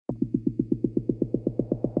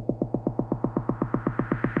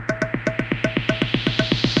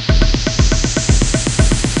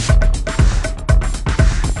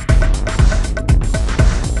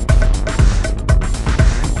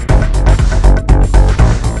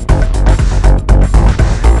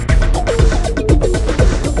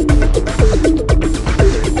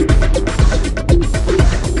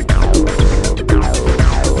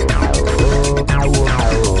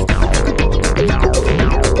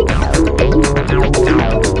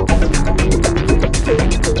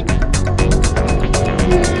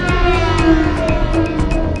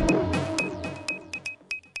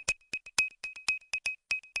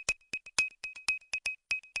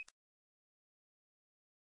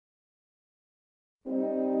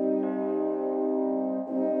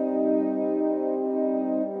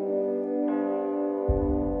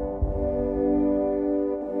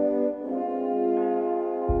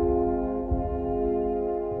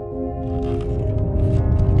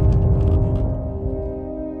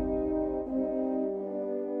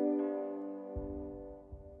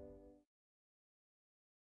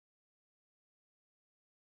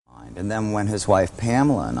then when his wife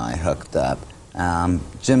Pamela and I hooked up,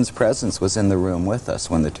 Jim's presence was in the room with us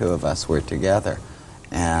when the two of us were together.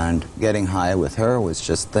 And getting high with her was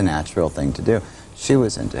just the natural thing to do. She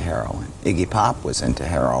was into heroin. Iggy Pop was into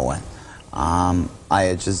heroin. I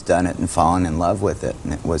had just done it and fallen in love with it.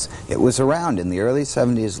 And it was around in the early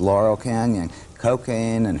 70s, Laurel Canyon,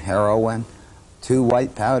 cocaine and heroin. 2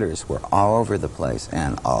 white powders were all over the place,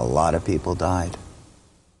 and a lot of people died.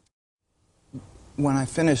 When I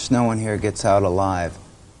finished No One Here Gets Out Alive,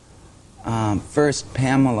 first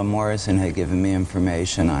Pamela Courson had given me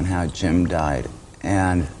information on how Jim died.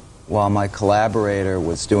 And while my collaborator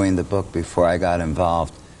was doing the book before I got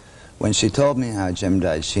involved, when she told me how Jim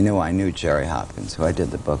died, she knew I knew Jerry Hopkins, who I did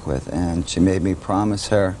the book with, and she made me promise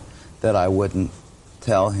her that I wouldn't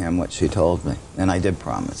tell him what she told me. And I did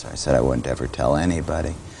promise her. I said I wouldn't ever tell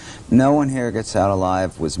anybody. No One Here Gets Out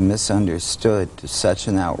Alive was misunderstood to such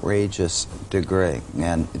an outrageous degree,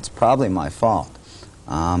 and it's probably my fault,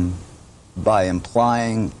 by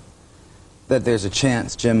implying that there's a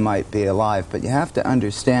chance Jim might be alive. But you have to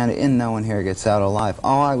understand, in No One Here Gets Out Alive,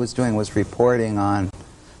 all I was doing was reporting on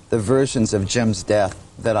the versions of Jim's death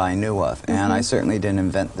that I knew of, and I certainly didn't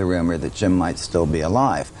invent the rumor that Jim might still be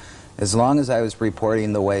alive. As long as I was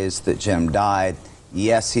reporting the ways that Jim died,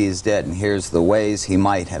 yes, he's dead, and here's the ways he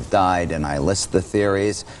might have died, and I list the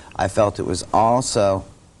theories, I felt it was also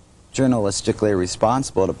journalistically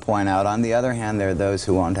responsible to point out, on the other hand, there are those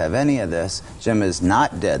who won't have any of this. Jim is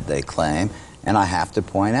not dead, they claim, and I have to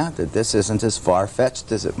point out that this isn't as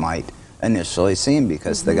far-fetched as it might initially seem,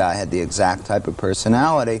 because the guy had the exact type of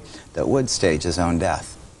personality that would stage his own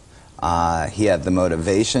death. He had the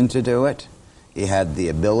motivation to do it, he had the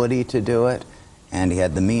ability to do it, and he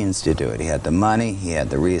had the means to do it. He had the money, he had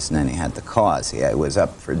the reason, and he had the cause. He was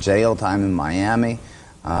up for jail time in Miami.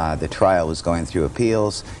 The trial was going through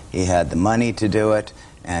appeals. He had the money to do it,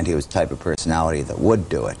 and he was the type of personality that would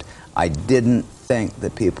do it. I didn't think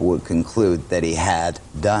that people would conclude that he had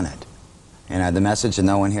done it. And the message of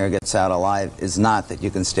No One Here Gets Out Alive is not that you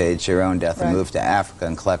can stage your own death and move to Africa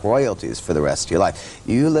and collect royalties for the rest of your life.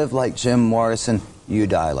 You live like Jim Morrison, you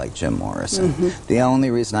die like Jim Morrison. The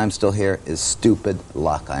only reason I'm still here is stupid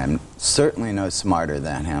luck. I am certainly no smarter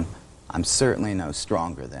than him. I'm certainly no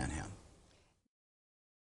stronger than him.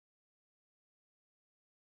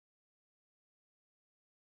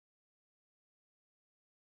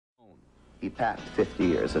 He packed 50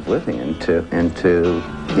 years of living into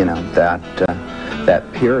you know,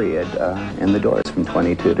 that period in the doors from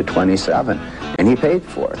 22 to 27, and he paid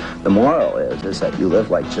for it. The moral is that you live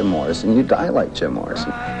like Jim Morrison, you die like Jim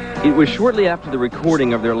Morrison. It was shortly after the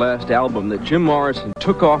recording of their last album that Jim Morrison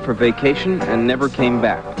took off for vacation and never came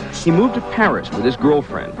back. He moved to Paris with his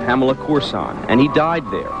girlfriend, Pamela Courson, and he died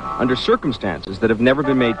there under circumstances that have never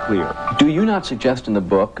been made clear. Do you not suggest in the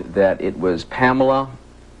book that it was Pamela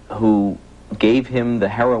who gave him the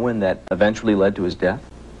heroin that eventually led to his death?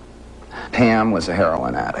 Pam was a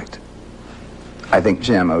heroin addict. I think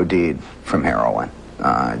Jim OD'd from heroin.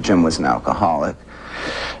 Jim was an alcoholic.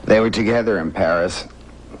 They were together in Paris.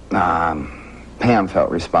 Pam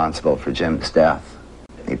felt responsible for Jim's death.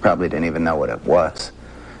 He probably didn't even know what it was.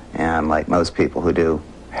 And like most people who do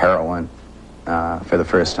heroin for the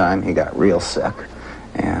first time, he got real sick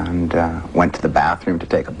and went to the bathroom to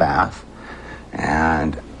take a bath.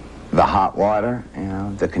 And the hot water, you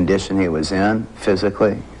know, the condition he was in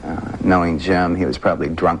physically, knowing Jim, he was probably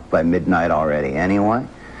drunk by midnight already anyway,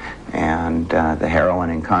 and the heroin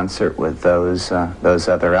in concert with those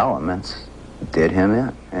other elements did him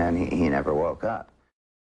in, and he never woke up.